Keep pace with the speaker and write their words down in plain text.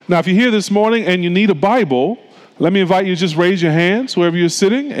Now, if you're here this morning and you need a Bible, let me invite you to just raise your hands wherever you're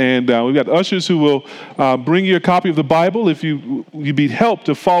sitting, and we've got ushers who will bring you a copy of the Bible if you'd be helped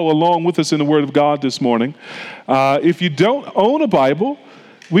to follow along with us in the Word of God this morning. If you don't own a Bible,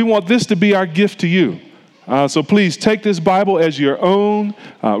 we want this to be our gift to you. So please take this Bible as your own,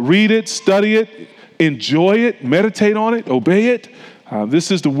 read it, study it, enjoy it, meditate on it, obey it.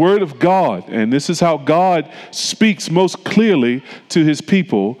 This is the Word of God, and this is how God speaks most clearly to His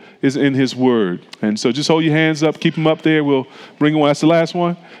people, is in His Word. And so just hold your hands up, keep them up there. We'll bring one. That's the last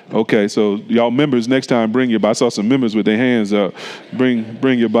one? Okay, so y'all members, next time bring your Bible. I saw some members with their hands up.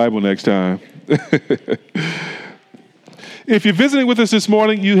 Bring your Bible next time. If you're visiting with us this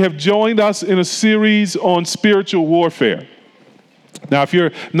morning, you have joined us in a series on spiritual warfare. Now, if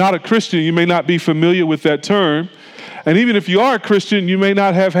you're not a Christian, you may not be familiar with that term. And even if you are a Christian, you may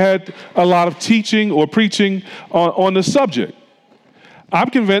not have had a lot of teaching or preaching on the subject.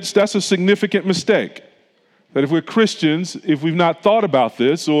 I'm convinced that's a significant mistake. That if we're Christians, if we've not thought about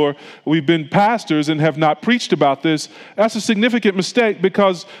this, or we've been pastors and have not preached about this, that's a significant mistake,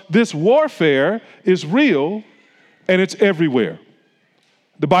 because this warfare is real and it's everywhere.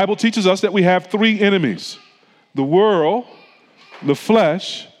 The Bible teaches us that we have three enemies: the world, the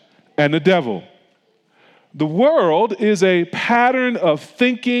flesh, and the devil. The world is a pattern of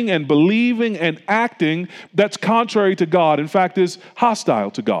thinking and believing and acting that's contrary to God. In fact, is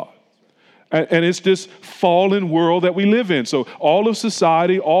hostile to God. And it's this fallen world that we live in. So all of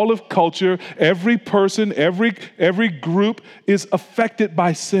society, all of culture, every person, every group is affected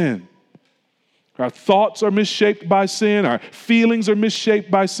by sin. Our thoughts are misshaped by sin. Our feelings are misshaped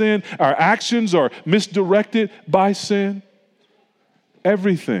by sin. Our actions are misdirected by sin.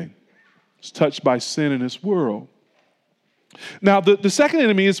 Everything is touched by sin in this world. Now, the second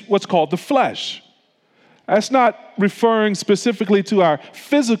enemy is what's called the flesh. That's not referring specifically to our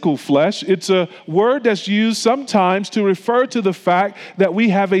physical flesh. It's a word that's used sometimes to refer to the fact that we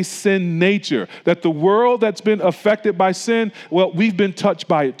have a sin nature, that the world that's been affected by sin, well, we've been touched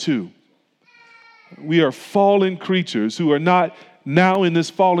by it too. We are fallen creatures who are not now in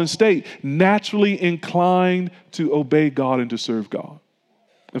this fallen state naturally inclined to obey God and to serve God.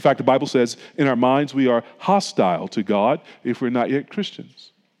 In fact, the Bible says in our minds we are hostile to God if we're not yet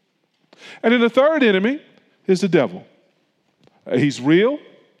Christians. And then the third enemy is the devil. He's real.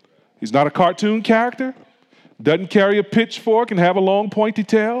 He's not a cartoon character. Doesn't carry a pitchfork and have a long pointy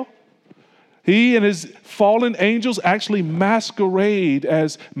tail. He and his fallen angels actually masquerade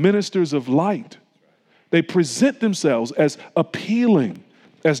as ministers of light. They present themselves as appealing,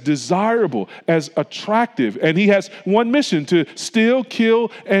 as desirable, as attractive. And he has one mission: to steal,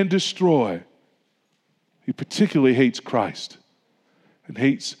 kill, and destroy. He particularly hates Christ and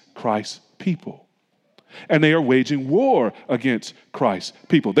hates Christ's people. And they are waging war against Christ's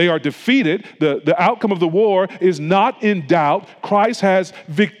people. They are defeated. The outcome of the war is not in doubt. Christ has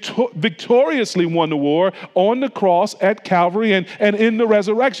victoriously won the war on the cross at Calvary and in the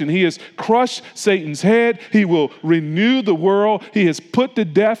resurrection. He has crushed Satan's head. He will renew the world. He has put to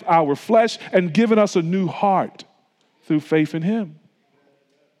death our flesh and given us a new heart through faith in Him.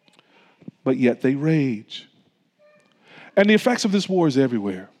 But yet they rage. And the effects of this war is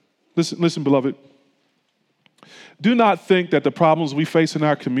everywhere. Listen, beloved. Do not think that the problems we face in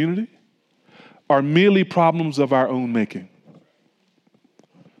our community are merely problems of our own making.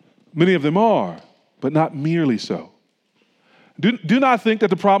 Many of them are, but not merely so. Do not think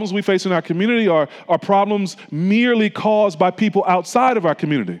that the problems we face in our community are problems merely caused by people outside of our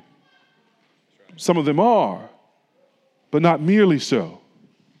community. Some of them are, but not merely so.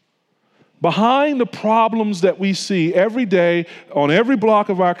 Behind the problems that we see every day on every block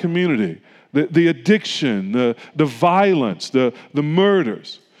of our community, the addiction, the violence, the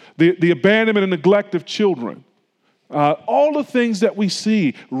murders, the abandonment and neglect of children, all the things that we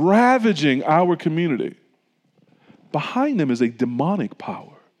see ravaging our community, behind them is a demonic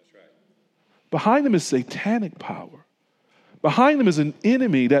power. Behind them is satanic power. Behind them is an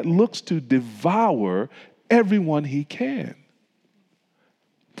enemy that looks to devour everyone he can.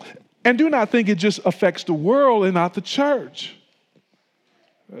 And do not think it just affects the world and not the church.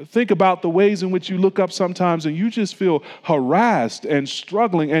 Think about the ways in which you look up sometimes and you just feel harassed and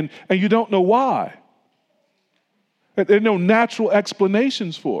struggling and you don't know why. There are no natural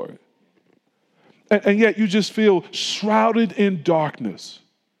explanations for it. And yet you just feel shrouded in darkness,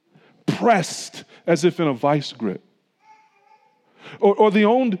 pressed as if in a vice grip. Or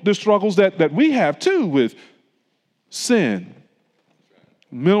the struggles that we have too with sin,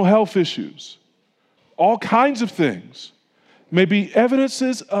 mental health issues, all kinds of things may be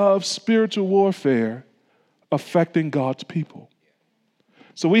evidences of spiritual warfare affecting God's people.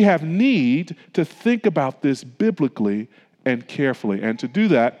 So we have need to think about this biblically and carefully. And to do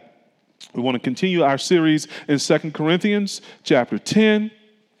that, we want to continue our series in 2 Corinthians chapter 10,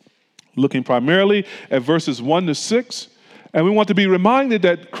 looking primarily at verses 1 to 6. And we want to be reminded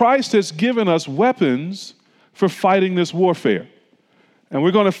that Christ has given us weapons for fighting this warfare. And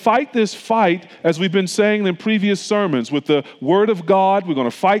we're going to fight this fight, as we've been saying in previous sermons, with the Word of God. We're going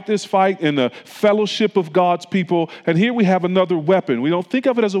to fight this fight in the fellowship of God's people. And here we have another weapon. We don't think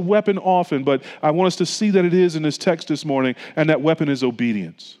of it as a weapon often, but I want us to see that it is in this text this morning, and that weapon is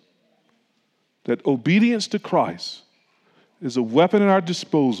obedience. That obedience to Christ is a weapon at our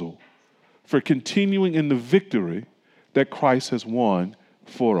disposal for continuing in the victory that Christ has won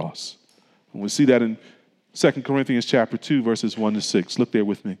for us. And we see that in 2 Corinthians chapter 2, verses 1 to 6. Look there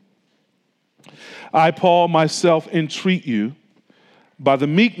with me. I, Paul, myself entreat you by the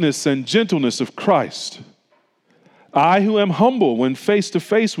meekness and gentleness of Christ. I who am humble when face to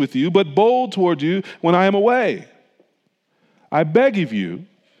face with you, but bold toward you when I am away. I beg of you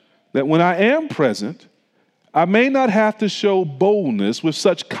that when I am present, I may not have to show boldness with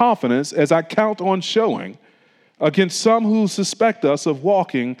such confidence as I count on showing against some who suspect us of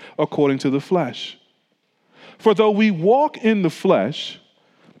walking according to the flesh. For though we walk in the flesh,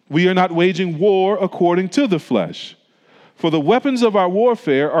 we are not waging war according to the flesh. For the weapons of our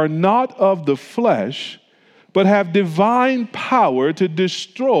warfare are not of the flesh, but have divine power to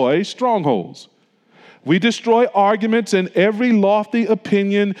destroy strongholds. We destroy arguments and every lofty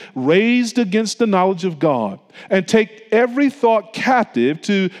opinion raised against the knowledge of God, and take every thought captive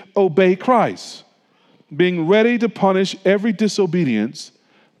to obey Christ, being ready to punish every disobedience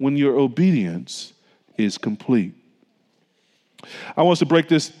when your obedience is complete. I want us to break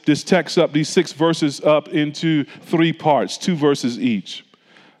this text up, these 6 verses up into 3 parts, 2 verses each.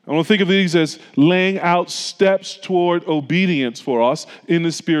 I want to think of these as laying out steps toward obedience for us in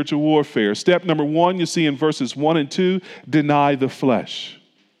the spiritual warfare. Step number 1, you see in verses 1 and 2, deny the flesh.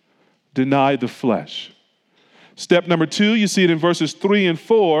 Deny the flesh. Step number 2, you see it in verses 3 and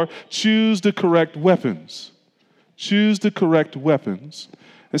 4, choose the correct weapons. Choose the correct weapons.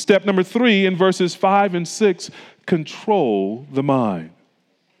 And step number 3, in verses 5 and 6, control the mind.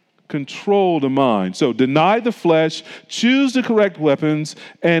 Control the mind. So deny the flesh, choose the correct weapons,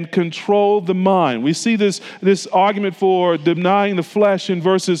 and control the mind. We see this argument for denying the flesh in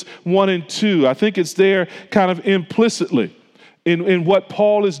verses 1 and 2. I think it's there kind of implicitly in what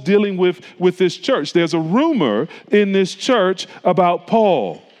Paul is dealing with this church. There's a rumor in this church about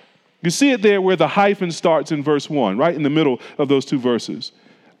Paul. You see it there where the hyphen starts in verse 1, right in the middle of those 2 verses.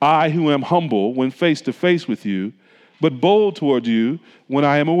 I who am humble when face to face with you, but bold toward you when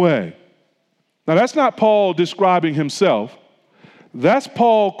I am away. Now that's not Paul describing himself. That's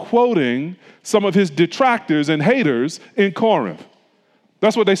Paul quoting some of his detractors and haters in Corinth.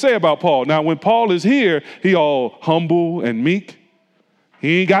 That's what they say about Paul. Now when Paul is here, he all humble and meek.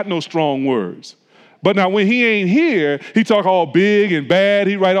 He ain't got no strong words. But now when he ain't here, he talk all big and bad.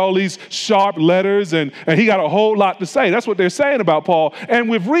 He write all these sharp letters and he got a whole lot to say. That's what they're saying about Paul. And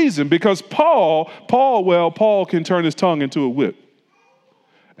with reason, because Paul can turn his tongue into a whip.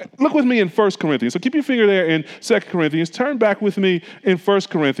 Look with me in 1 Corinthians. So keep your finger there in 2 Corinthians. Turn back with me in 1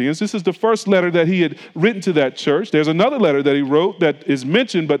 Corinthians. This is the first letter that he had written to that church. There's another letter that he wrote that is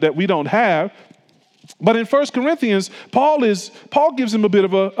mentioned, but that we don't have. But in 1 Corinthians, Paul gives him a bit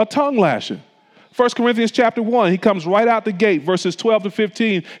of a tongue lashing. 1 Corinthians chapter 1, he comes right out the gate, verses 12 to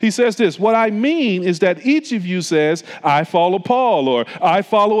 15. He says this, what I mean is that each of you says, I follow Paul, or I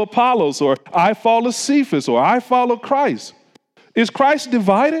follow Apollos, or I follow Cephas, or I follow Christ. Is Christ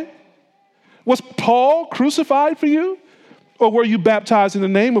divided? Was Paul crucified for you? Or were you baptized in the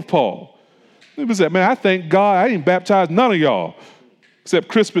name of Paul? It was that, man, I thank God I didn't baptize none of y'all, except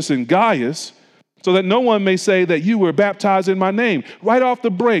Crispus and Gaius, so that no one may say that you were baptized in my name. Right off the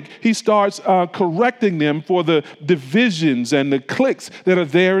break, he starts correcting them for the divisions and the cliques that are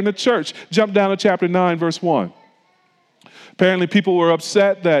there in the church. Jump down to chapter 9, verse 1. Apparently, people were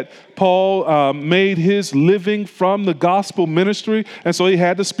upset that Paul made his living from the gospel ministry, and so he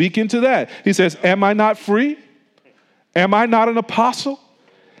had to speak into that. He says, am I not free? Am I not an apostle?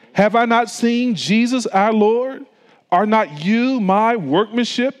 Have I not seen Jesus our Lord? Are not you my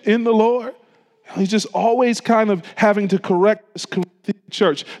workmanship in the Lord? He's just always kind of having to correct this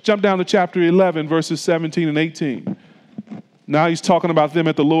church. Jump down to chapter 11, verses 17 and 18. Now he's talking about them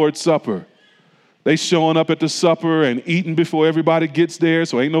at the Lord's Supper. They showing up at the supper and eating before everybody gets there,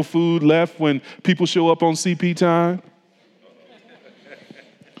 so ain't no food left when people show up on CP time.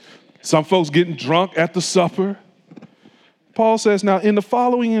 Some folks getting drunk at the supper. Paul says, now in the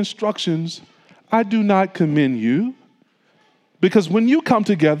following instructions, I do not commend you, Because when you come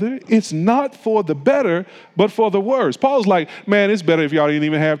together, it's not for the better, but for the worse. Paul's like, man, it's better if y'all didn't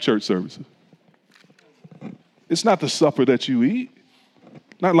even have church services. It's not the supper that you eat.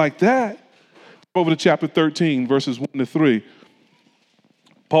 Not like that. Over to chapter 13, verses 1 to 3.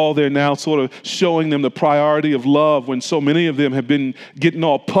 Paul there now sort of showing them the priority of love when so many of them have been getting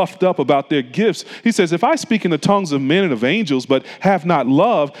all puffed up about their gifts. He says, if I speak in the tongues of men and of angels, but have not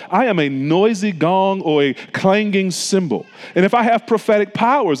love, I am a noisy gong or a clanging cymbal. And if I have prophetic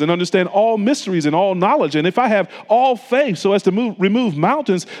powers and understand all mysteries and all knowledge, and if I have all faith so as to remove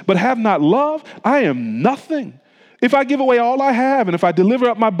mountains, but have not love, I am nothing. If I give away all I have, and if I deliver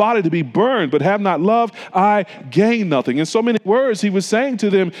up my body to be burned, but have not love, I gain nothing. In so many words, he was saying to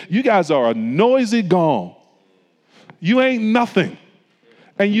them, you guys are a noisy gong. You ain't nothing.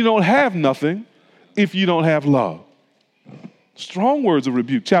 And you don't have nothing if you don't have love. Strong words of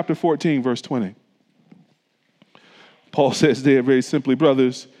rebuke. Chapter 14, verse 20. Paul says there very simply,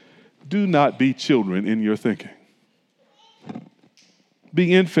 brothers, do not be children in your thinking.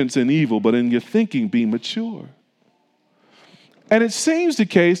 Be infants in evil, but in your thinking be mature. And it seems the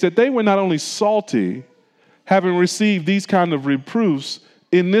case that they were not only salty, having received these kind of reproofs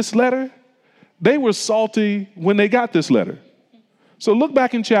in this letter, they were salty when they got this letter. So look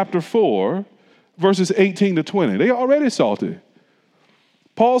back in chapter 4, verses 18 to 20. They already salty.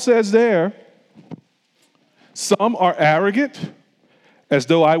 Paul says there, some are arrogant, as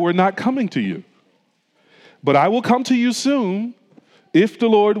though I were not coming to you. But I will come to you soon, if the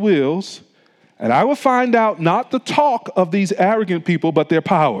Lord wills, and I will find out not the talk of these arrogant people, but their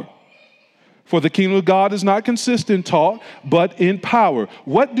power. For the kingdom of God does not consist in talk, but in power.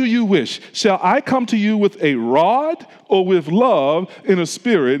 What do you wish? Shall I come to you with a rod or with love in a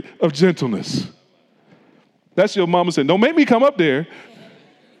spirit of gentleness? That's your mama saying, don't make me come up there.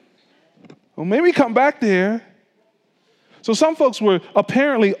 Don't make me come back there. So some folks were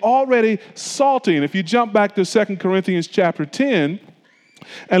apparently already salty. And if you jump back to 2 Corinthians chapter 10,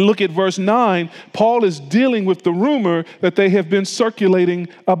 and look at verse 9, Paul is dealing with the rumor that they have been circulating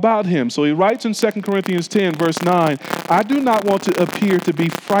about him. So he writes in 2 Corinthians 10, verse 9, I do not want to appear to be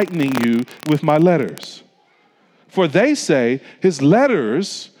frightening you with my letters. For they say his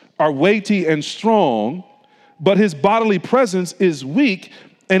letters are weighty and strong, but his bodily presence is weak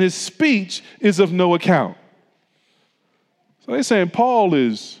and his speech is of no account. So they're saying Paul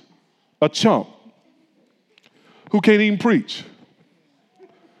is a chump who can't even preach.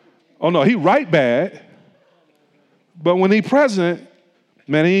 Oh no, he write bad, but when he present,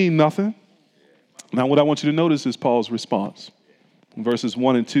 man, he ain't nothing. Now what I want you to notice is Paul's response. In verses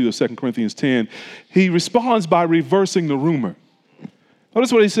 1 and 2 of 2 Corinthians 10, he responds by reversing the rumor.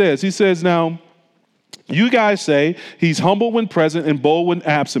 Notice what he says. He says, now, you guys say he's humble when present and bold when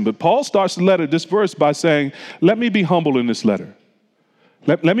absent. But Paul starts the letter, this verse, by saying, let me be humble in this letter.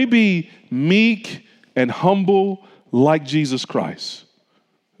 Let me be meek and humble like Jesus Christ.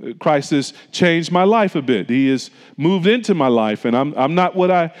 Christ has changed my life a bit. He has moved into my life, and I'm not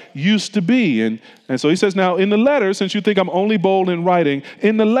what I used to be. And so he says, now in the letter, since you think I'm only bold in writing,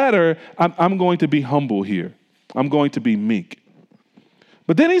 in the letter, I'm going to be humble here. I'm going to be meek.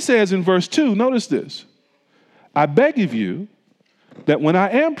 But then he says in verse 2, notice this. I beg of you that when I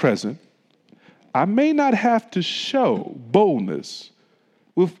am present, I may not have to show boldness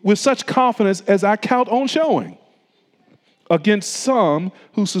with such confidence as I count on showing against some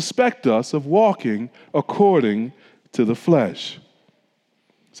who suspect us of walking according to the flesh.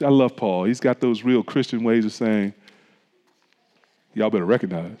 See, I love Paul. He's got those real Christian ways of saying, y'all better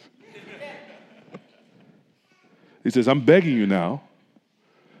recognize. He says, I'm begging you now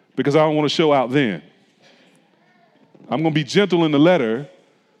because I don't want to show out then. I'm going to be gentle in the letter,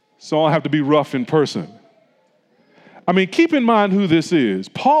 so I don't have to be rough in person. I mean, keep in mind who this is.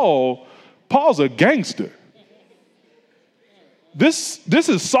 Paul's a gangster. This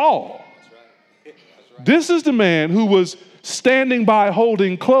is Saul. This is the man who was standing by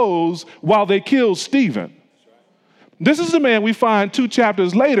holding clothes while they killed Stephen. This is the man we find 2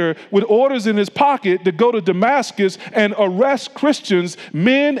 chapters later with orders in his pocket to go to Damascus and arrest Christians,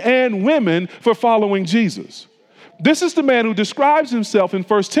 men and women, for following Jesus. This is the man who describes himself in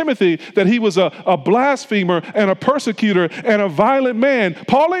 1 Timothy that he was a blasphemer and a persecutor and a violent man.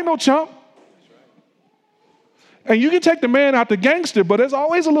 Paul ain't no chump. And you can take the man out the gangster, but there's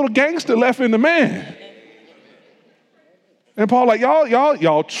always a little gangster left in the man. And Paul like,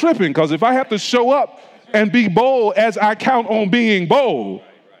 y'all tripping, because if I have to show up and be bold as I count on being bold,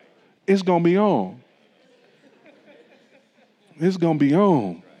 it's going to be on. It's going to be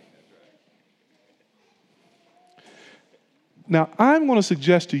on. Now, I'm going to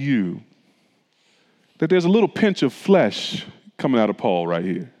suggest to you that there's a little pinch of flesh coming out of Paul right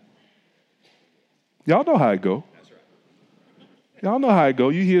here. Y'all know how it go. Y'all know how it go.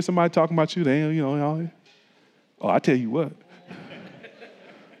 You hear somebody talking about you, y'all. Oh, I tell you what.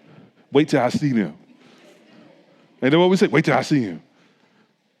 Wait till I see them. And then what we say, wait till I see him.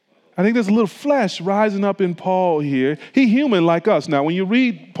 I think there's a little flesh rising up in Paul here. He's human like us. Now, when you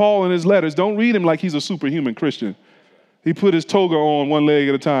read Paul in his letters, don't read him like he's a superhuman Christian. He put his toga on one leg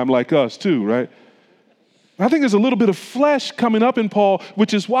at a time like us too, right? I think there's a little bit of flesh coming up in Paul,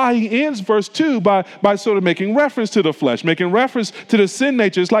 which is why he ends verse 2 by sort of making reference to the flesh, making reference to the sin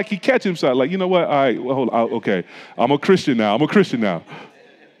nature. It's like he catches himself, like, you know what? All right, well, hold on. Okay, I'm a Christian now. That's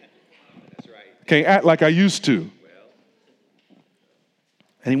right. Can't act like I used to.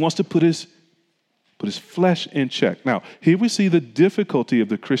 And he wants to put his flesh in check. Now, here we see the difficulty of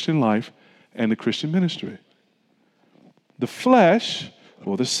the Christian life and the Christian ministry. The flesh,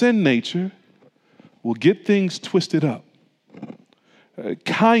 or the sin nature, will get things twisted up.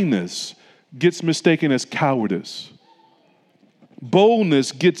 Kindness gets mistaken as cowardice.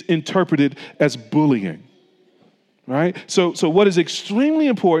 Boldness gets interpreted as bullying. Right? So what is extremely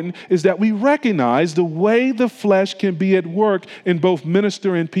important is that we recognize the way the flesh can be at work in both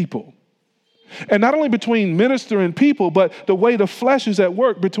minister and people. And not only between minister and people, but the way the flesh is at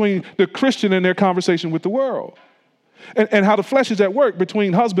work between the Christian and their conversation with the world. And how the flesh is at work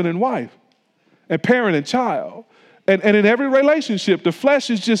between husband and wife and parent and child. And in every relationship, the flesh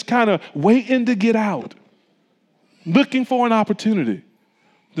is just kind of waiting to get out, looking for an opportunity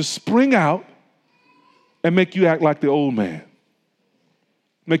to spring out and make you act like the old man.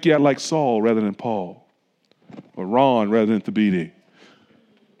 Make you act like Saul rather than Paul, or Ron rather than Thabiti.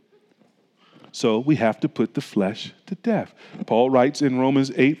 So we have to put the flesh to death. Paul writes in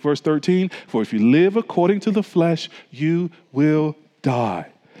Romans 8, verse 13, "For if you live according to the flesh, you will die.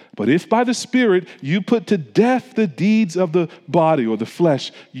 But if by the Spirit you put to death the deeds of the body or the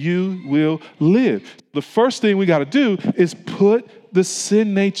flesh, you will live." The first thing we got to do is put the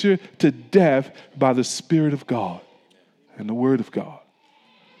sin nature to death by the Spirit of God and the Word of God.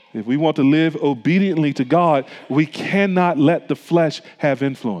 If we want to live obediently to God, we cannot let the flesh have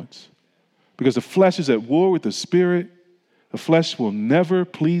influence, because the flesh is at war with the Spirit. The flesh will never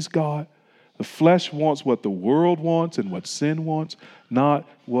please God. The flesh wants what the world wants and what sin wants, not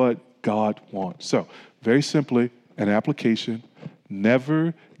what God wants. So, very simply, an application: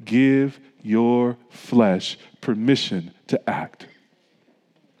 never give your flesh permission to act.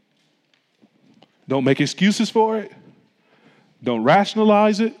 Don't make excuses for it. Don't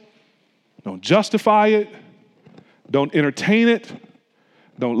rationalize it. Don't justify it. Don't entertain it.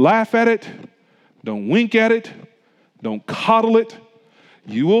 Don't laugh at it. Don't wink at it. Don't coddle it.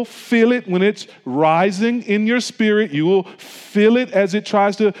 You will feel it when it's rising in your spirit. You will feel it as it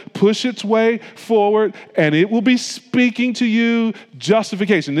tries to push its way forward, and it will be speaking to you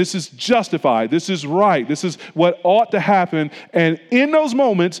justification. This is justified. This is right. This is what ought to happen. And in those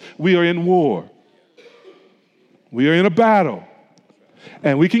moments, we are in war. We are in a battle.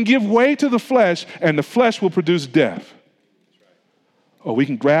 And we can give way to the flesh, and the flesh will produce death. Or we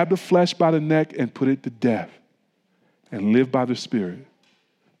can grab the flesh by the neck and put it to death and live by the Spirit,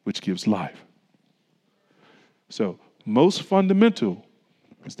 which gives life. So, most fundamental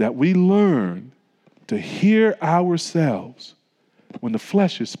is that we learn to hear ourselves when the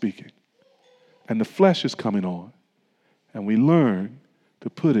flesh is speaking and the flesh is coming on, and we learn to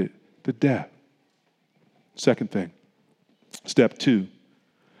put it to death. Second thing, step 2,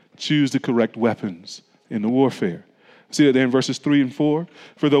 choose the correct weapons in the warfare. See that there in verses 3 and 4.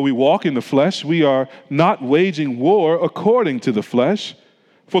 "For though we walk in the flesh, we are not waging war according to the flesh.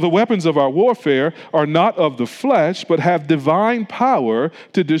 For the weapons of our warfare are not of the flesh, but have divine power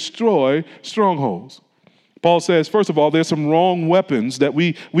to destroy strongholds." Paul says, first of all, there's some wrong weapons that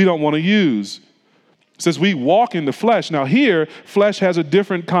we don't want to use. It says we walk in the flesh. Now here, flesh has a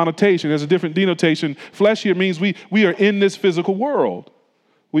different connotation, has a different denotation. Flesh here means we are in this physical world.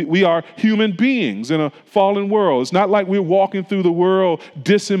 We are human beings in a fallen world. It's not like we're walking through the world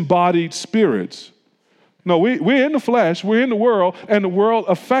disembodied spirits. No, we're in the flesh, we're in the world, and the world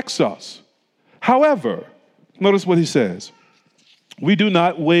affects us. However, notice what he says. We do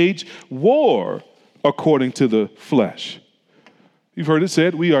not wage war according to the flesh. You've heard it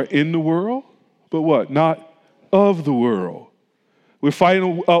said, we are in the world, but what? Not of the world. We're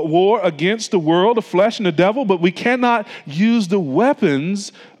fighting a war against the world, the flesh, and the devil, but we cannot use the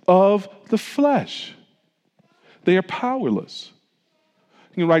weapons of the flesh. They are powerless.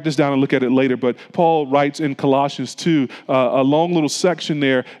 You can write this down and look at it later, but Paul writes in Colossians 2, a long little section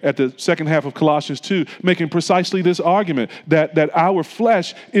there at the second half of Colossians 2, making precisely this argument that our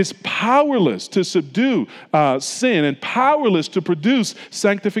flesh is powerless to subdue sin and powerless to produce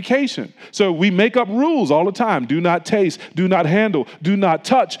sanctification. So we make up rules all the time. Do not taste, do not handle, do not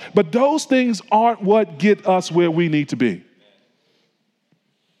touch. But those things aren't what get us where we need to be.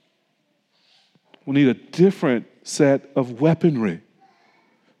 We need a different set of weaponry.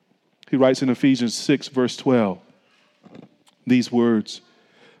 He writes in Ephesians 6, verse 12, these words,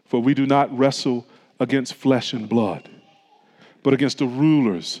 "For we do not wrestle against flesh and blood, but against the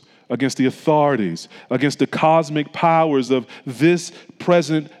rulers, against the authorities, against the cosmic powers of this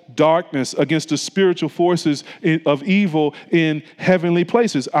present darkness, against the spiritual forces of evil in heavenly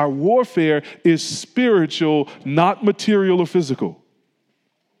places." Our warfare is spiritual, not material or physical.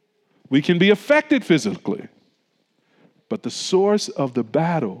 We can be affected physically, but the source of the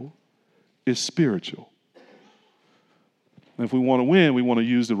battle is spiritual. And if we want to win, we want to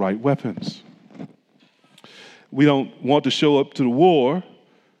use the right weapons. We don't want to show up to the war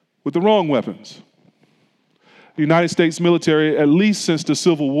with the wrong weapons. The United States military, at least since the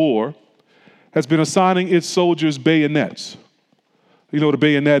Civil War, has been assigning its soldiers bayonets. You know what a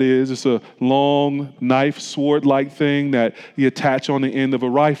bayonet is? It's a long knife, sword-like thing that you attach on the end of a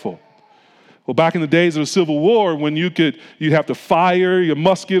rifle. Well, back in the days of the Civil War, when you'd have to fire your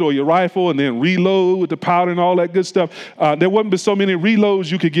musket or your rifle and then reload with the powder and all that good stuff, there wasn't so many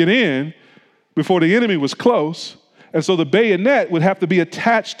reloads you could get in before the enemy was close. And so the bayonet would have to be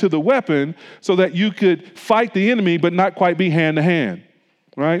attached to the weapon so that you could fight the enemy but not quite be hand to hand,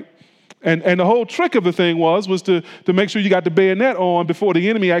 right? And the whole trick of the thing was to make sure you got the bayonet on before the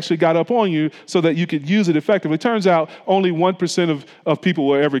enemy actually got up on you so that you could use it effectively. It turns out only 1% of people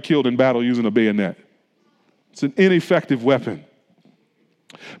were ever killed in battle using a bayonet. It's an ineffective weapon.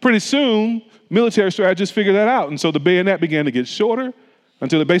 Pretty soon, military strategists figured that out. And so the bayonet began to get shorter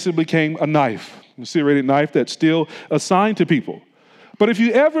until it basically became a knife, a serrated knife that's still assigned to people. But if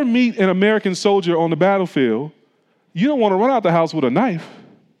you ever meet an American soldier on the battlefield, you don't want to run out the house with a knife.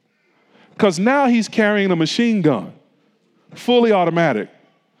 Because now he's carrying a machine gun, fully automatic,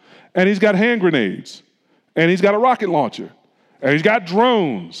 and he's got hand grenades, and he's got a rocket launcher, and he's got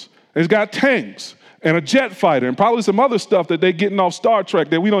drones, and he's got tanks, and a jet fighter, and probably some other stuff that they're getting off Star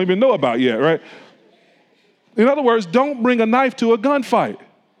Trek that we don't even know about yet, right? In other words, don't bring a knife to a gunfight.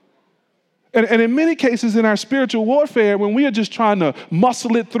 And in many cases in our spiritual warfare, when we are just trying to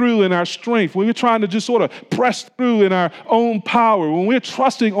muscle it through in our strength, when we're trying to just sort of press through in our own power, when we're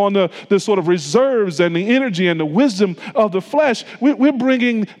trusting on the sort of reserves and the energy and the wisdom of the flesh, we're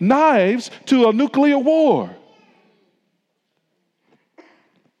bringing knives to a nuclear war.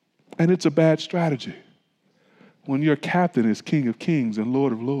 And it's a bad strategy when your captain is King of Kings and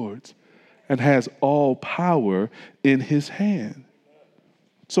Lord of Lords and has all power in his hand.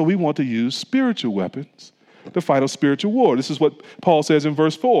 So we want to use spiritual weapons to fight a spiritual war. This is what Paul says in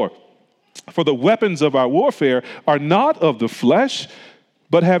verse 4. "For the weapons of our warfare are not of the flesh,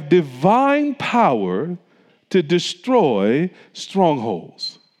 but have divine power to destroy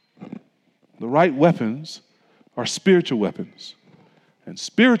strongholds." The right weapons are spiritual weapons. And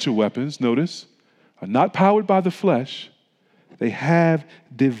spiritual weapons, notice, are not powered by the flesh. They have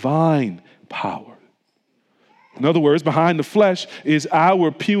divine power. In other words, behind the flesh is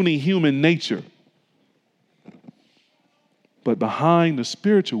our puny human nature. But behind the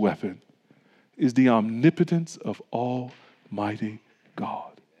spiritual weapon is the omnipotence of Almighty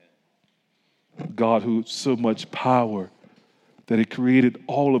God. God who has so much power that he created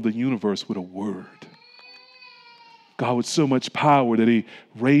all of the universe with a word. God with so much power that he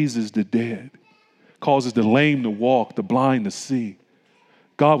raises the dead, causes the lame to walk, the blind to see.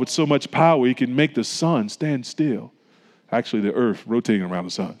 God with so much power, he can make the sun stand still. Actually, the earth rotating around the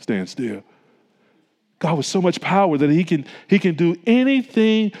sun, stand still. God with so much power that he can do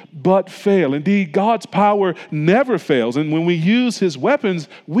anything but fail. Indeed, God's power never fails. And when we use his weapons,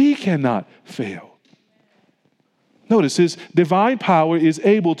 we cannot fail. Notice his divine power is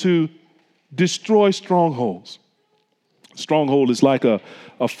able to destroy strongholds. A stronghold is like a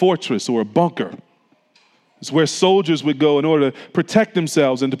fortress or a bunker. It's where soldiers would go in order to protect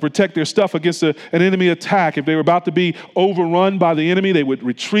themselves and to protect their stuff against an enemy attack. If they were about to be overrun by the enemy, they would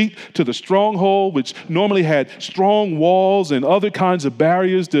retreat to the stronghold, which normally had strong walls and other kinds of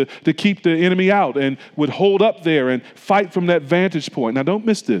barriers to keep the enemy out, and would hold up there and fight from that vantage point. Now, don't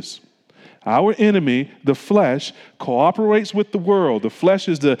miss this. Our enemy, the flesh, cooperates with the world. The flesh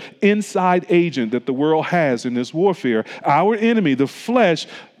is the inside agent that the world has in this warfare. Our enemy, the flesh,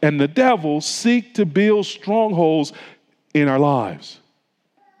 and the devil seek to build strongholds in our lives.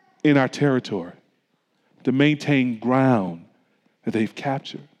 in our territory, to maintain ground that they've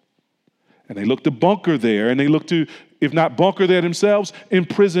captured. And they look to bunker there, and they look to, if not bunker there themselves,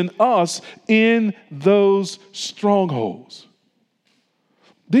 imprison us in those strongholds.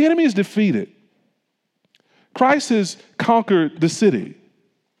 The enemy is defeated. Christ has conquered the city.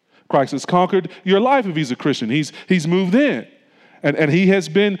 Christ has conquered your life if he's a Christian. He's moved in. And he has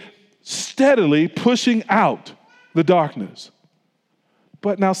been steadily pushing out the darkness.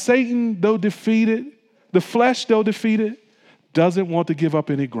 But now Satan, though defeated, the flesh, though defeated, doesn't want to give up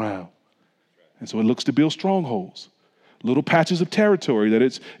any ground. And so it looks to build strongholds, little patches of territory that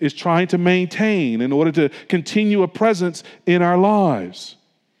it's trying to maintain in order to continue a presence in our lives.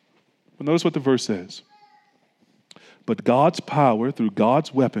 But notice what the verse says. But God's power through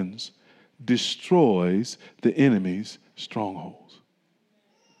God's weapons destroys the enemy's strongholds.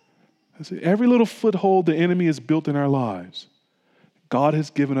 Every little foothold the enemy has built in our lives, God has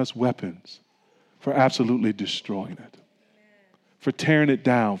given us weapons for absolutely destroying it, for tearing it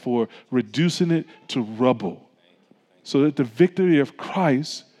down, for reducing it to rubble, so that the victory of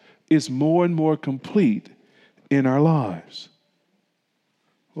Christ is more and more complete in our lives.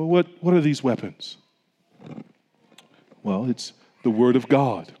 Well, what are these weapons? Well, it's the Word of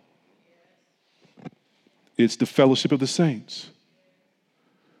God. It's the fellowship of the saints.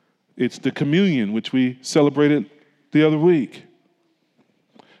 It's the communion, which we celebrated the other week.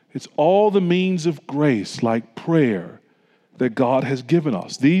 It's all the means of grace, like prayer, that God has given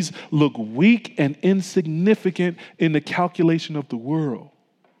us. These look weak and insignificant in the calculation of the world,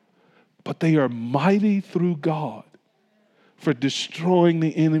 but they are mighty through God for destroying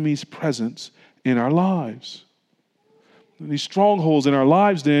the enemy's presence in our lives. These strongholds in our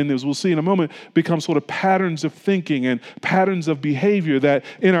lives then, as we'll see in a moment, become sort of patterns of thinking and patterns of behavior that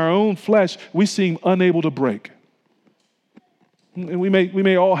in our own flesh we seem unable to break. And we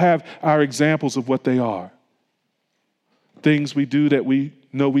may all have our examples of what they are. Things we do that we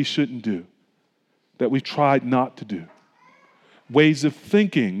know we shouldn't do, that we've tried not to do. Ways of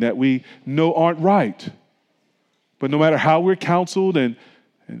thinking that we know aren't right. But no matter how we're counseled and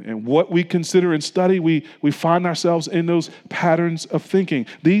what we consider and study, we find ourselves in those patterns of thinking.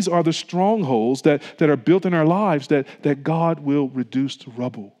 These are the strongholds that are built in our lives that God will reduce to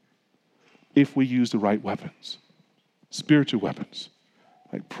rubble if we use the right weapons, spiritual weapons,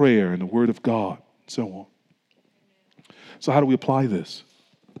 like prayer and the Word of God, and so on. So how do we apply this?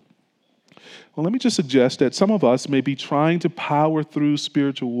 Well, let me just suggest that some of us may be trying to power through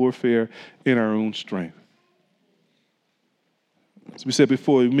spiritual warfare in our own strength. As we said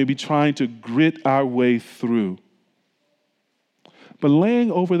before, we may be trying to grit our way through. But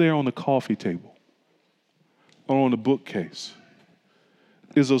laying over there on the coffee table or on the bookcase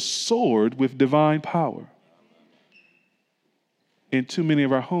is a sword with divine power. In too many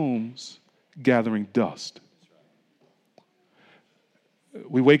of our homes, gathering dust.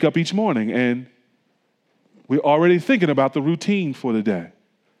 We wake up each morning and we're already thinking about the routine for the day.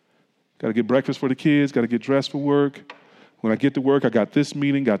 Got to get breakfast for the kids, got to get dressed for work. When I get to work, I got this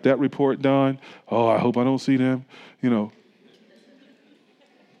meeting, got that report done. Oh, I hope I don't see them. Y'all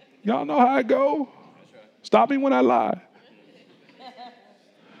know how I go. Stop me when I lie.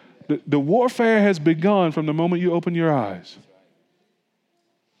 The warfare has begun from the moment you open your eyes.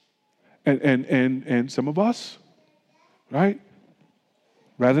 And some of us, right?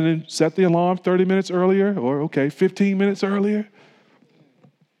 Rather than set the alarm 30 minutes earlier or, 15 minutes earlier,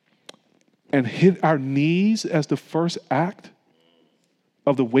 and hit our knees as the first act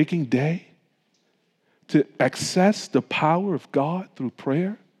of the waking day to access the power of God through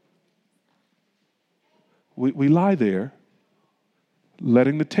prayer, we lie there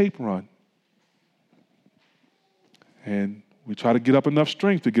letting the tape run. And we try to get up enough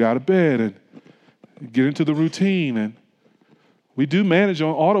strength to get out of bed and get into the routine. And we do manage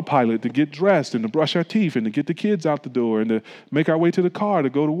on autopilot to get dressed and to brush our teeth and to get the kids out the door and to make our way to the car to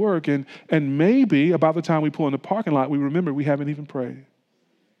go to work. And maybe about the time we pull in the parking lot, we remember we haven't even prayed.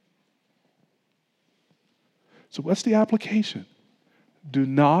 So what's the application? Do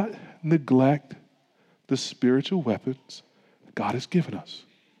not neglect the spiritual weapons God has given us.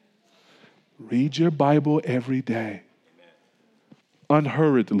 Read your Bible every day.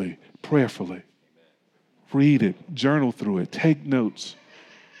 Unhurriedly, prayerfully. Read it, journal through it, take notes,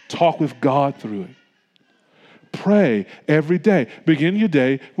 talk with God through it. Pray every day. Begin your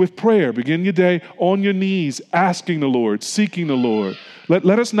day with prayer. Begin your day on your knees, asking the Lord, seeking the Lord.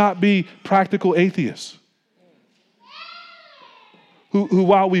 Let us not be practical atheists who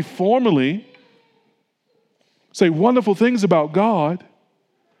while we formally say wonderful things about God,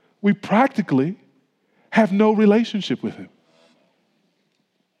 we practically have no relationship with Him.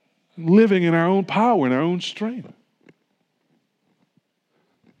 living in our own power and our own strength.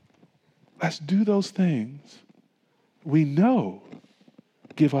 Let's do those things we know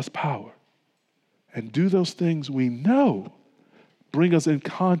give us power, and do those things we know bring us in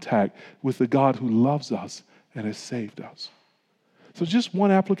contact with the God who loves us and has saved us. So just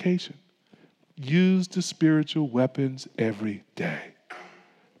one application. Use the spiritual weapons every day.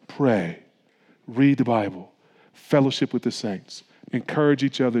 Pray, read the Bible, fellowship with the saints, encourage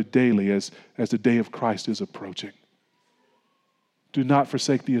each other daily as the day of Christ is approaching. Do not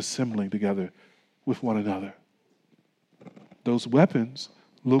forsake the assembling together with one another. Those weapons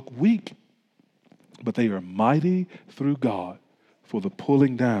look weak, but they are mighty through God for the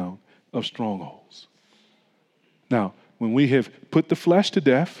pulling down of strongholds. Now, when we have put the flesh to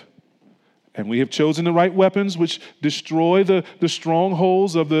death, and we have chosen the right weapons which destroy the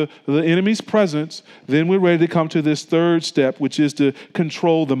strongholds of the enemy's presence, then we're ready to come to this third step, which is to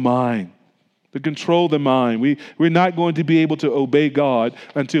control the mind. To control the mind. We're not going to be able to obey God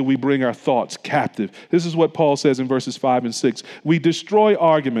until we bring our thoughts captive. This is what Paul says in verses 5 and 6. We destroy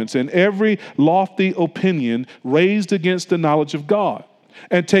arguments and every lofty opinion raised against the knowledge of God,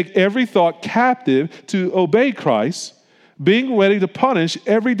 and take every thought captive to obey Christ, being ready to punish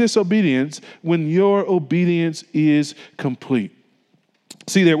every disobedience when your obedience is complete.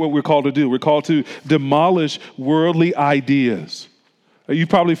 See there what we're called to do. We're called to demolish worldly ideas. You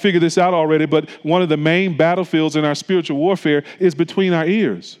probably figured this out already, but one of the main battlefields in our spiritual warfare is between our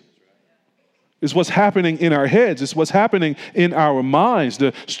ears. It's what's happening in our heads. It's what's happening in our minds.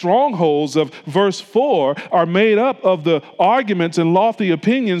 The strongholds of verse 4 are made up of the arguments and lofty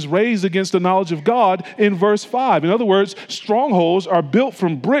opinions raised against the knowledge of God in verse 5. In other words, strongholds are built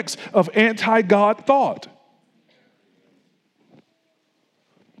from bricks of anti-God thought.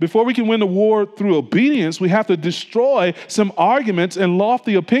 Before we can win the war through obedience, we have to destroy some arguments and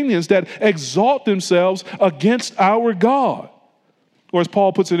lofty opinions that exalt themselves against our God. Or as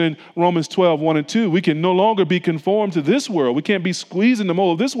Paul puts it in Romans 12, 1 and 2, we can no longer be conformed to this world. We can't be squeezing the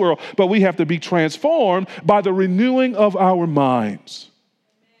mold of this world, but we have to be transformed by the renewing of our minds.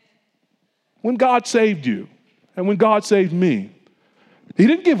 When God saved you, and when God saved me, He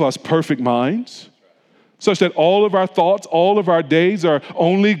didn't give us perfect minds, such that all of our thoughts, all of our days are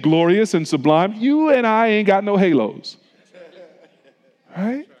only glorious and sublime. You and I ain't got no halos,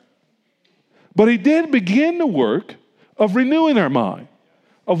 right? But He did begin the work of renewing our mind,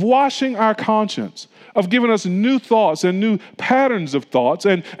 of washing our conscience, of giving us new thoughts and new patterns of thoughts.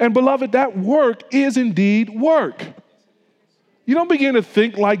 And beloved, that work is indeed work. You don't begin to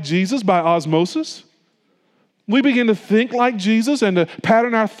think like Jesus by osmosis. We begin to think like Jesus and to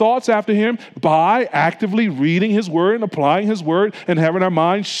pattern our thoughts after Him by actively reading His Word and applying His Word and having our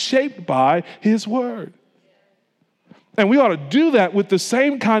minds shaped by His Word. And we ought to do that with the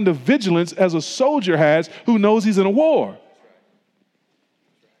same kind of vigilance as a soldier has who knows he's in a war.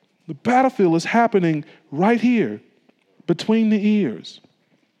 The battlefield is happening right here between the ears.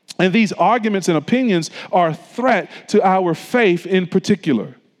 And these arguments and opinions are a threat to our faith in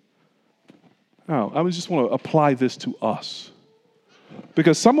particular. Now, I just want to apply this to us,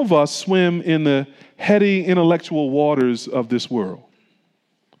 because some of us swim in the heady intellectual waters of this world.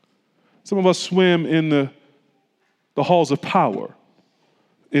 Some of us swim in the halls of power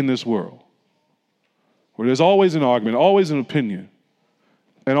in this world, where there's always an argument, always an opinion,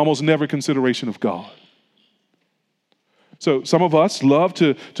 and almost never consideration of God. So some of us love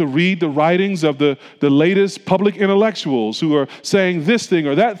to read the writings of the latest public intellectuals who are saying this thing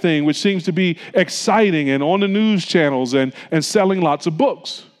or that thing, which seems to be exciting and on the news channels and selling lots of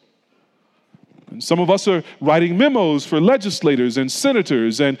books. And some of us are writing memos for legislators and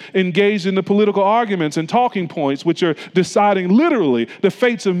senators and engaged in the political arguments and talking points, which are deciding literally the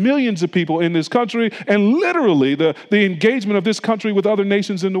fates of millions of people in this country and literally the engagement of this country with other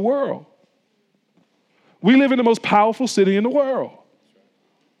nations in the world. We live in the most powerful city in the world.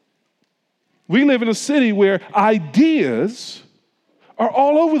 We live in a city where ideas are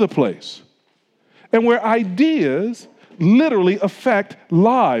all over the place, and where ideas literally affect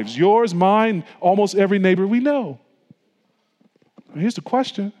lives, yours, mine, almost every neighbor we know. Here's the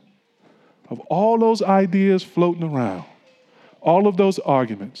question. Of all those ideas floating around, all of those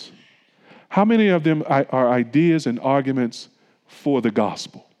arguments, how many of them are ideas and arguments for the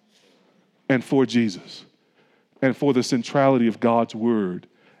gospel and for Jesus and for the centrality of God's word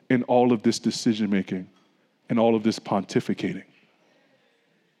in all of this decision-making and all of this pontificating?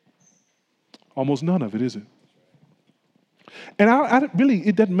 Almost none of it, is it? And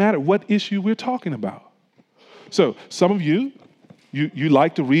it doesn't matter what issue we're talking about. So some of you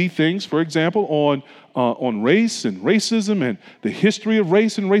like to read things, for example, on race and racism and the history of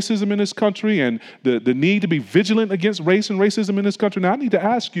race and racism in this country and the need to be vigilant against race and racism in this country. Now, I need to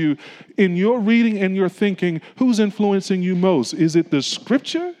ask you, in your reading and your thinking, who's influencing you most? Is it the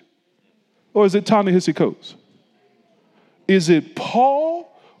scripture or is it Ta-Nehisi Coates? Is it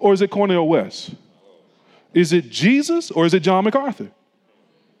Paul or is it Cornel West? Is it Jesus or is it John MacArthur?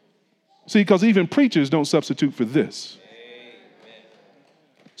 See, because even preachers don't substitute for this.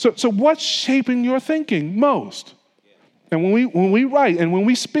 So what's shaping your thinking most? And when we write and when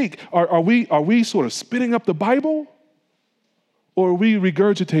we speak, are we sort of spitting up the Bible, or are we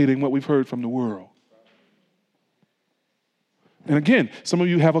regurgitating what we've heard from the world? And again, some of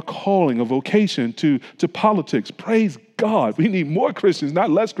you have a calling, a vocation to politics. Praise God. We need more Christians, not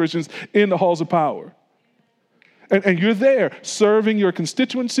less Christians, in the halls of power. And you're there serving your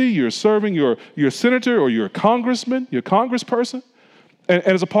constituency, you're serving your senator or your congressman, your congressperson. And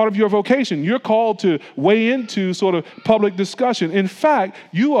as a part of your vocation, you're called to weigh into sort of public discussion. In fact,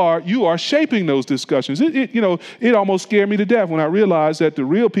 you are shaping those discussions. It almost scared me to death when I realized that the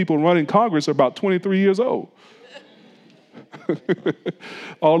real people running Congress are about 23 years old.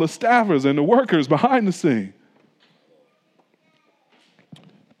 All the staffers and the workers behind the scene.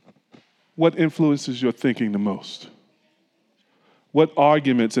 What influences your thinking the most? What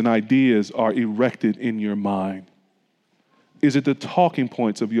arguments and ideas are erected in your mind? Is it the talking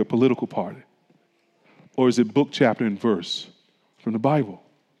points of your political party? Or is it book, chapter, and verse from the Bible?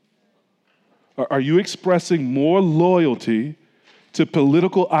 Are you expressing more loyalty to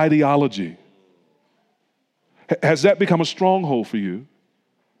political ideology? Has that become a stronghold for you,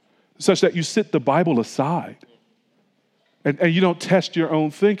 such that you set the Bible aside and you don't test your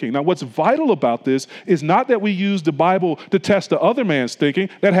own thinking? Now, what's vital about this is not that we use the Bible to test the other man's thinking.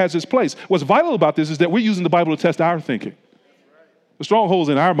 That has its place. What's vital about this is that we're using the Bible to test our thinking. The strongholds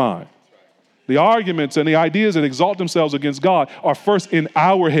in our mind. The arguments and the ideas that exalt themselves against God are first in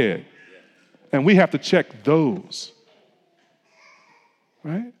our head. And we have to check those.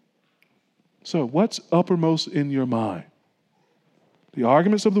 Right? So what's uppermost in your mind? The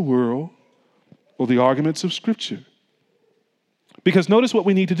arguments of the world or the arguments of Scripture? Because notice what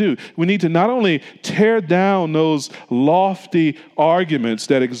we need to do. We need to not only tear down those lofty arguments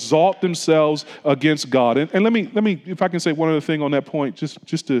that exalt themselves against God. And let me, if I can say one other thing on that point,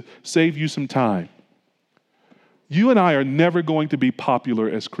 just to save you some time. You and I are never going to be popular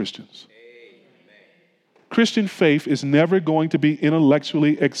as Christians. Christian faith is never going to be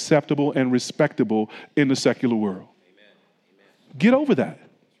intellectually acceptable and respectable in the secular world. Get over that.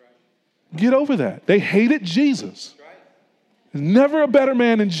 Get over that. They hated Jesus. There's never a better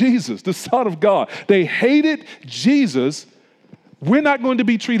man than Jesus, the Son of God. They hated Jesus. We're not going to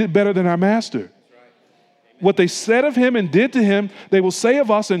be treated better than our master. What they said of him and did to him, they will say of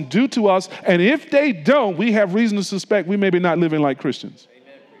us and do to us. And if they don't, we have reason to suspect we may be not living like Christians.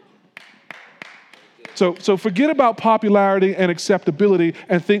 So forget about popularity and acceptability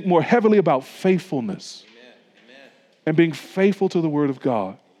and think more heavily about faithfulness and being faithful to the Word of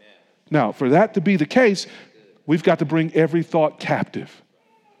God. Now, for that to be the case, we've got to bring every thought captive.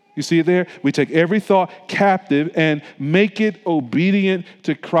 You see it there? We take every thought captive and make it obedient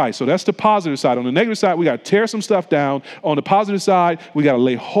to Christ. So that's the positive side. On the negative side, we got to tear some stuff down. On the positive side, we got to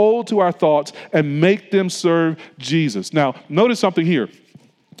lay hold to our thoughts and make them serve Jesus. Now, notice something here.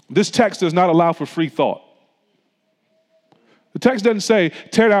 This text does not allow for free thought. The text doesn't say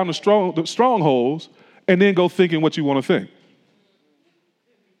tear down the strongholds and then go thinking what you want to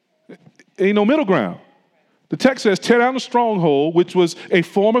think. Ain't no middle ground. The text says tear down the stronghold, which was a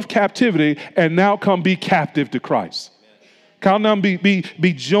form of captivity, and now come be captive to Christ. Come now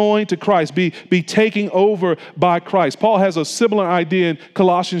be joined to Christ, be taken over by Christ. Paul has a similar idea in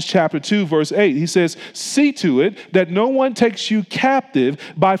Colossians chapter 2, verse 8. He says, see to it that no one takes you captive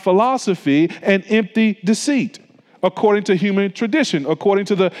by philosophy and empty deceit, according to human tradition, according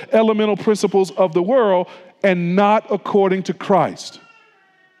to the elemental principles of the world, and not according to Christ.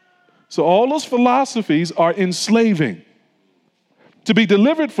 So all those philosophies are enslaving. To be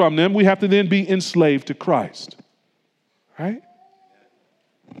delivered from them, we have to then be enslaved to Christ. Right?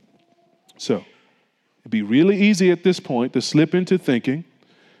 So, it'd be really easy at this point to slip into thinking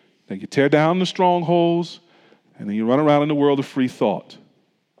that you tear down the strongholds and then you run around in the world of free thought.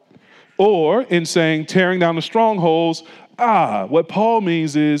 Or in saying tearing down the strongholds, what Paul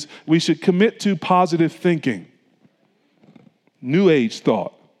means is we should commit to positive thinking. New age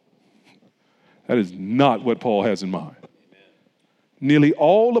thought. That is not what Paul has in mind. Nearly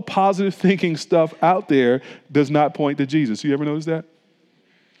all the positive thinking stuff out there does not point to Jesus. You ever notice that?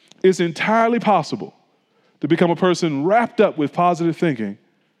 It's entirely possible to become a person wrapped up with positive thinking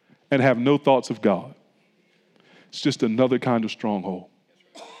and have no thoughts of God. It's just another kind of stronghold.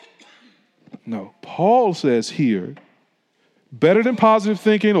 No, Paul says here, better than positive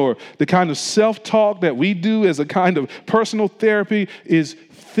thinking or the kind of self-talk that we do as a kind of personal therapy is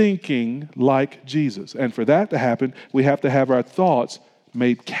thinking like Jesus. And for that to happen, we have to have our thoughts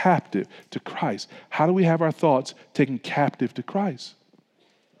made captive to Christ. How do we have our thoughts taken captive to Christ?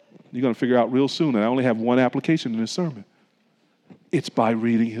 You're going to figure out real soon, and I only have one application in this sermon. It's by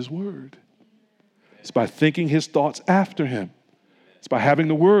reading his word. It's by thinking his thoughts after him. It's by having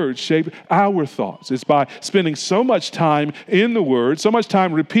the word shape our thoughts. It's by spending so much time in the word, so much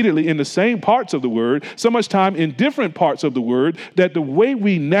time repeatedly in the same parts of the word, so much time in different parts of the word, that the way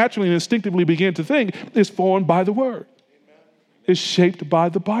we naturally and instinctively begin to think is formed by the word. Is shaped by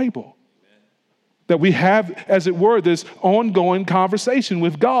the Bible. That we have, as it were, this ongoing conversation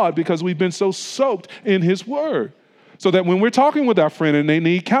with God because we've been so soaked in his word. So that when we're talking with our friend and they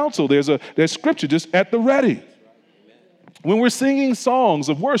need counsel, there's scripture just at the ready. When we're singing songs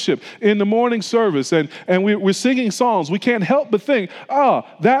of worship in the morning service and we're singing songs, we can't help but think,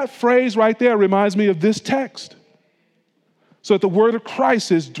 that phrase right there reminds me of this text. So that the word of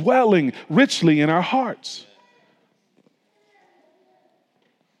Christ is dwelling richly in our hearts.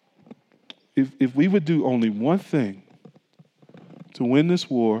 If we would do only one thing to win this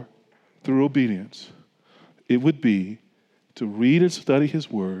war through obedience, it would be to read and study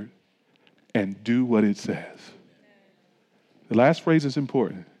his word and do what it says. The last phrase is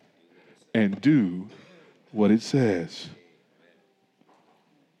important. And do what it says.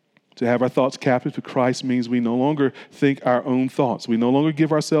 To have our thoughts captive to Christ means we no longer think our own thoughts. We no longer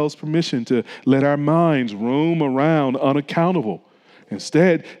give ourselves permission to let our minds roam around unaccountable.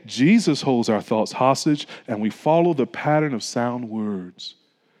 Instead, Jesus holds our thoughts hostage and we follow the pattern of sound words,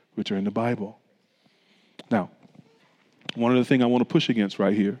 which are in the Bible. Now, one other thing I want to push against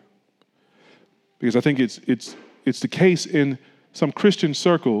right here, because I think it's the case in some Christian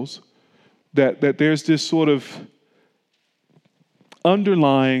circles that there's this sort of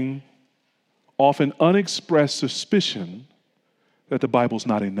underlying, often unexpressed suspicion that the Bible's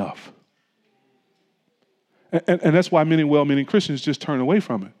not enough. And that's why many well-meaning Christians just turn away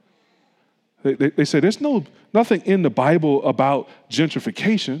from it. They say there's nothing in the Bible about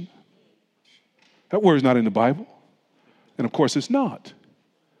gentrification. That word's not in the Bible. And of course it's not.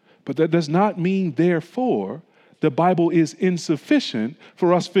 But that does not mean, therefore, the Bible is insufficient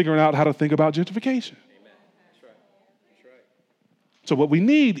for us figuring out how to think about gentrification. Amen. That's right. That's right. So what we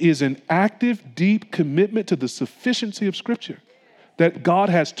need is an active, deep commitment to the sufficiency of Scripture. That God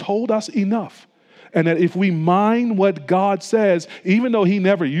has told us enough. And that if we mind what God says, even though he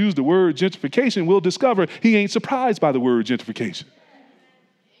never used the word gentrification, we'll discover he ain't surprised by the word gentrification.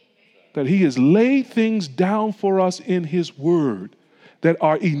 That he has laid things down for us in his word that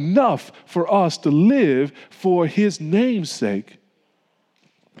are enough for us to live for his name's sake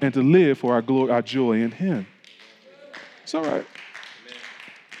and to live for our glory, our joy in him. It's all right.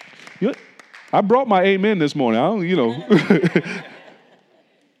 I brought my amen this morning.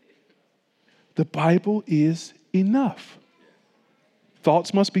 The Bible is enough.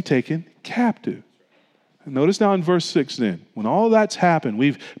 Thoughts must be taken captive. And notice now in verse 6 then, when all that's happened,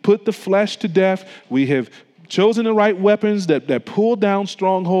 we've put the flesh to death, we have chosen the right weapons that pull down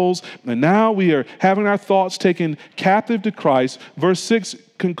strongholds, and now we are having our thoughts taken captive to Christ. Verse 6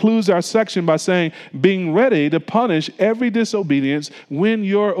 concludes our section by saying, being ready to punish every disobedience when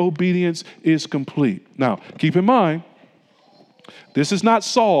your obedience is complete. Now, keep in mind, this is not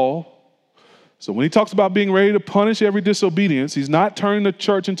Saul. So when he talks about being ready to punish every disobedience, he's not turning the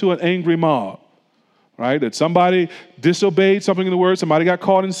church into an angry mob, right? That somebody disobeyed something in the word, somebody got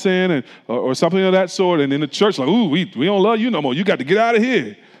caught in sin or something of that sort, and in the church, like, ooh, we don't love you no more. You got to get out of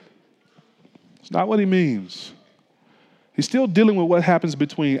here. It's not what he means. He's still dealing with what happens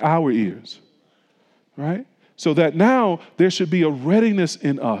between our ears, right? So that now there should be a readiness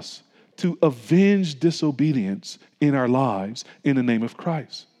in us to avenge disobedience in our lives in the name of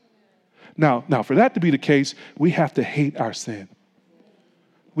Christ. Now, for that to be the case, we have to hate our sin.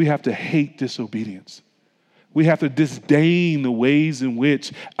 We have to hate disobedience. We have to disdain the ways in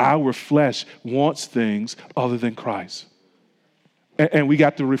which our flesh wants things other than Christ. And we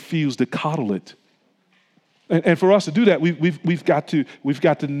got to refuse to coddle it. And for us to do that, we've got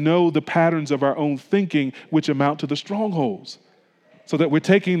to know the patterns of our own thinking, which amount to the strongholds. So that we're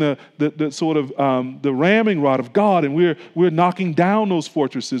taking the sort of the ramming rod of God and we're knocking down those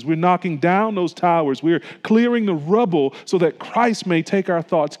fortresses. We're knocking down those towers. We're clearing the rubble so that Christ may take our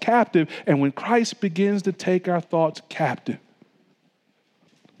thoughts captive. And when Christ begins to take our thoughts captive,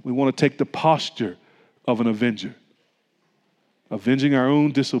 we want to take the posture of an avenger, avenging our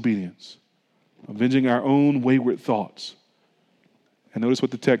own disobedience avenging our own wayward thoughts. And notice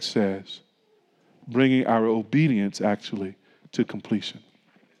what the text says, bringing our obedience actually to completion.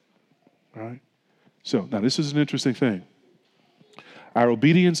 All right? So now this is an interesting thing. Our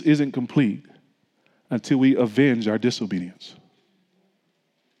obedience isn't complete until we avenge our disobedience.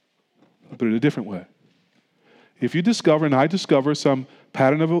 I'll put it a different way. If you discover, and I discover, some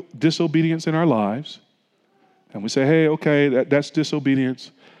pattern of disobedience in our lives, and we say, hey, okay, that's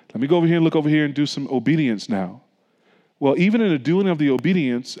disobedience. Let me go over here and look over here and do some obedience now. Well, even in the doing of the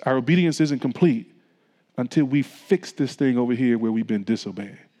obedience, our obedience isn't complete until we fix this thing over here where we've been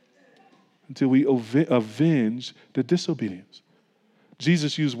disobeying, until we avenge the disobedience.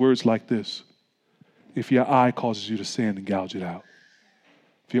 Jesus used words like this. If your eye causes you to sin, then gouge it out.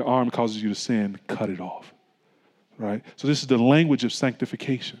 If your arm causes you to sin, cut it off. Right? So this is the language of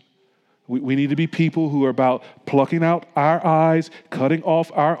sanctification. We need to be people who are about plucking out our eyes, cutting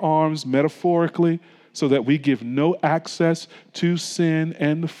off our arms metaphorically, so that we give no access to sin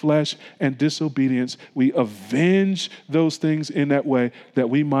and the flesh and disobedience. We avenge those things in that way that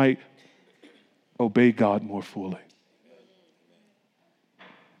we might obey God more fully.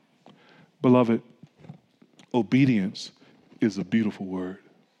 Beloved, obedience is a beautiful word.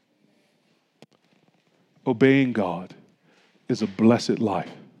 Obeying God is a blessed life.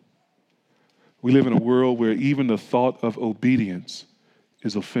 We live in a world where even the thought of obedience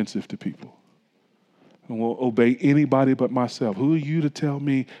is offensive to people. I won't obey anybody but myself. Who are you to tell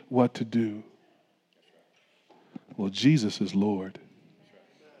me what to do? Well, Jesus is Lord.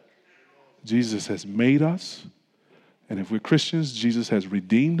 Jesus has made us, and if we're Christians, Jesus has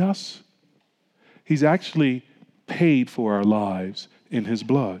redeemed us. He's actually paid for our lives in his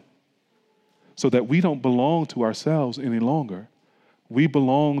blood, so that we don't belong to ourselves any longer. We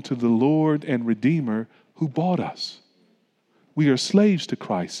belong to the Lord and Redeemer who bought us. We are slaves to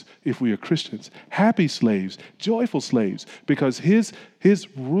Christ if we are Christians. Happy slaves, joyful slaves, because his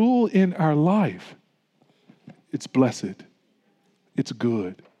rule in our life, it's blessed, it's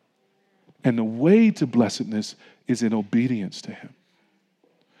good. And the way to blessedness is in obedience to him.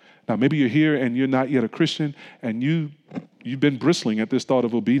 Now, maybe you're here and you're not yet a Christian, and you've been bristling at this thought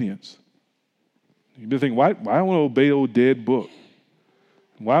of obedience. You've been thinking, why I want to obey old dead book?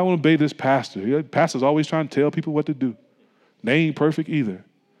 Why I want to obey this pastor? The pastor's always trying to tell people what to do. They ain't perfect either.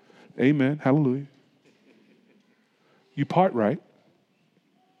 Amen. Hallelujah. You part right,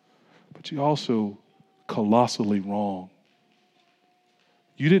 but you're also colossally wrong.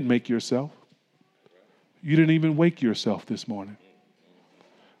 You didn't make yourself. You didn't even wake yourself this morning.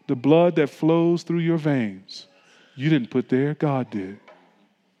 The blood that flows through your veins, you didn't put there, God did.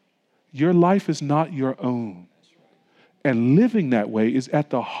 Your life is not your own. And living that way is at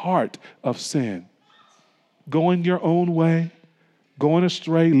the heart of sin. Going your own way, going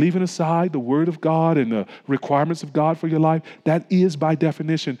astray, leaving aside the word of God and the requirements of God for your life, that is by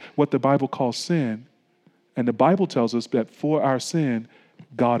definition what the Bible calls sin. And the Bible tells us that for our sin,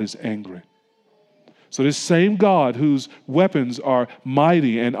 God is angry. So this same God whose weapons are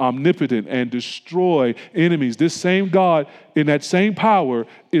mighty and omnipotent and destroy enemies, this same God in that same power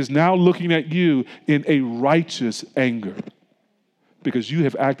is now looking at you in a righteous anger, because you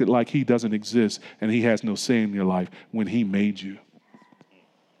have acted like he doesn't exist and he has no say in your life when he made you.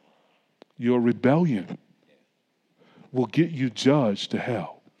 Your rebellion will get you judged to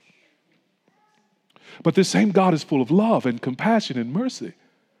hell. But this same God is full of love and compassion and mercy.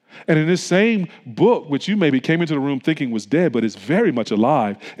 And in this same book, which you maybe came into the room thinking was dead, but is very much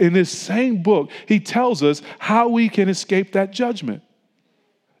alive, in this same book, he tells us how we can escape that judgment.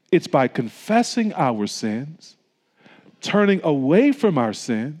 It's by confessing our sins, turning away from our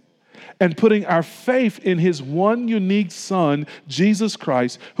sin, and putting our faith in his one unique Son, Jesus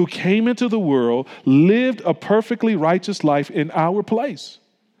Christ, who came into the world, lived a perfectly righteous life in our place.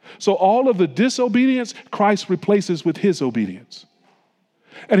 So all of the disobedience, Christ replaces with his obedience.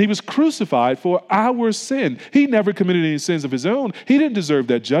 And he was crucified for our sin. He never committed any sins of his own. He didn't deserve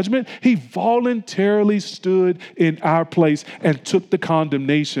that judgment. He voluntarily stood in our place and took the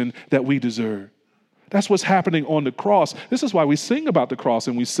condemnation that we deserve. That's what's happening on the cross. This is why we sing about the cross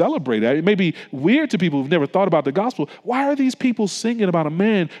and we celebrate that. It may be weird to people who've never thought about the gospel. Why are these people singing about a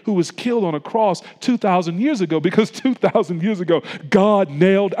man who was killed on a cross 2,000 years ago? Because 2,000 years ago, God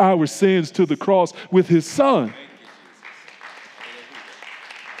nailed our sins to the cross with his Son.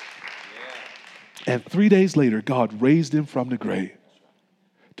 And 3 days later, God raised him from the grave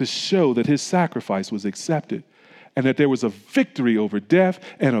to show that his sacrifice was accepted and that there was a victory over death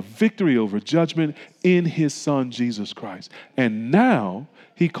and a victory over judgment in his Son, Jesus Christ. And now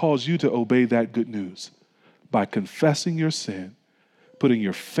he calls you to obey that good news by confessing your sin, putting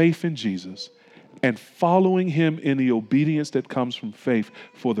your faith in Jesus, and following him in the obedience that comes from faith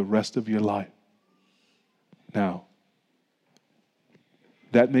for the rest of your life. Now,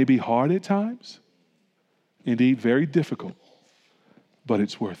 that may be hard at times, indeed very difficult, but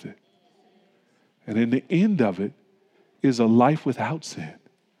it's worth it. And in the end of it is a life without sin,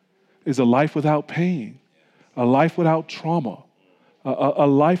 is a life without pain, a life without trauma, a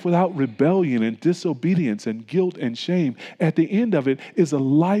life without rebellion and disobedience and guilt and shame. At the end of it is a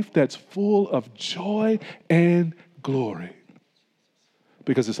life that's full of joy and glory,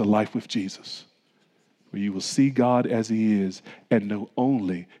 because it's a life with Jesus, where you will see God as he is and know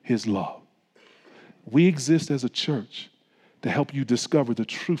only his love. We exist as a church to help you discover the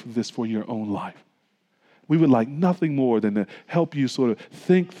truth of this for your own life. We would like nothing more than to help you sort of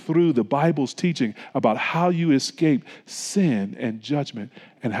think through the Bible's teaching about how you escape sin and judgment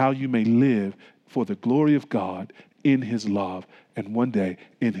and how you may live for the glory of God in his love and one day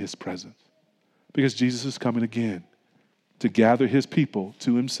in his presence. Because Jesus is coming again to gather his people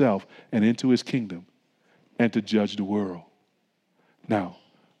to himself and into his kingdom and to judge the world. Now,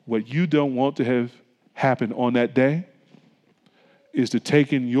 what you don't want to have happen on that day is to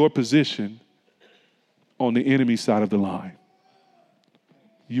take in your position on the enemy side of the line.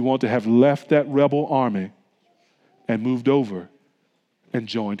 You want to have left that rebel army and moved over and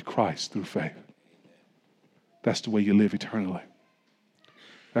joined Christ through faith. That's the way you live eternally.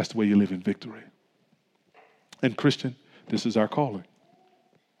 That's the way you live in victory. And Christian, this is our calling.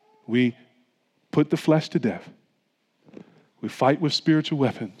 We put the flesh to death. We fight with spiritual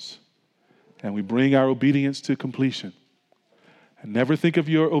weapons, and we bring our obedience to completion. And never think of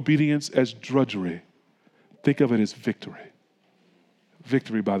your obedience as drudgery. Think of it as victory.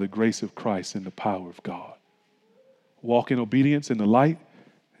 Victory by the grace of Christ and the power of God. Walk in obedience in the light,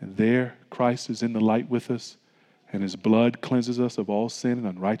 and there Christ is in the light with us, and his blood cleanses us of all sin and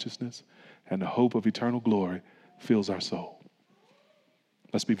unrighteousness, and the hope of eternal glory fills our soul.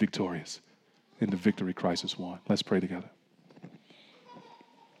 Let's be victorious in the victory Christ has won. Let's pray together.